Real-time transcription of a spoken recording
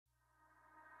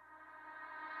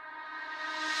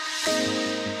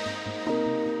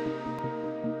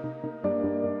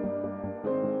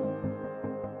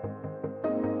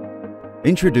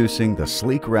Introducing the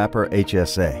Sleek Wrapper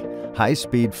HSA,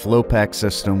 high-speed flow pack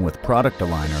system with product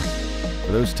aligner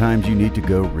for those times you need to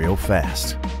go real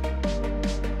fast.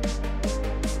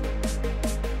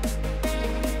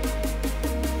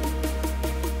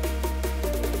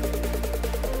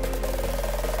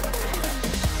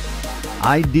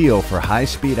 Ideal for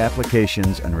high-speed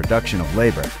applications and reduction of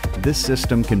labor, this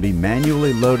system can be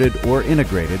manually loaded or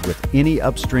integrated with any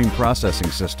upstream processing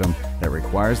system that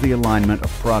requires the alignment of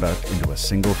product into a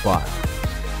single file.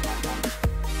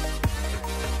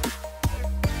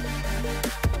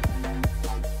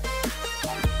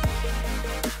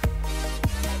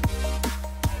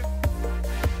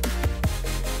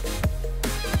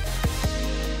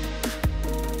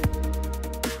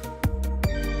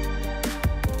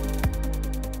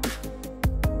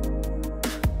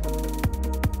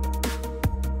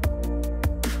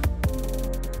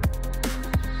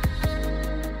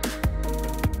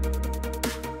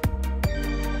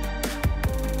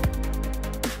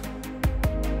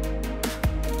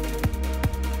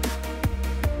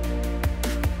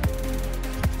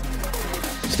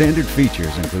 Standard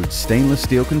features include stainless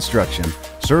steel construction,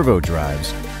 servo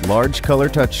drives, large color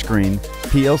touchscreen,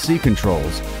 PLC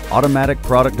controls, automatic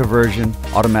product diversion,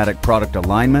 automatic product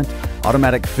alignment,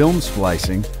 automatic film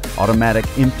splicing, automatic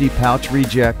empty pouch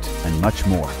reject, and much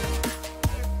more.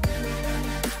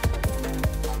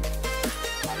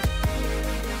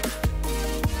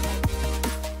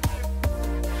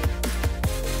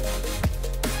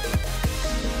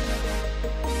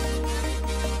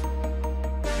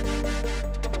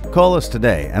 Call us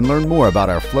today and learn more about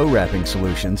our flow wrapping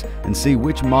solutions and see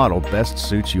which model best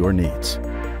suits your needs.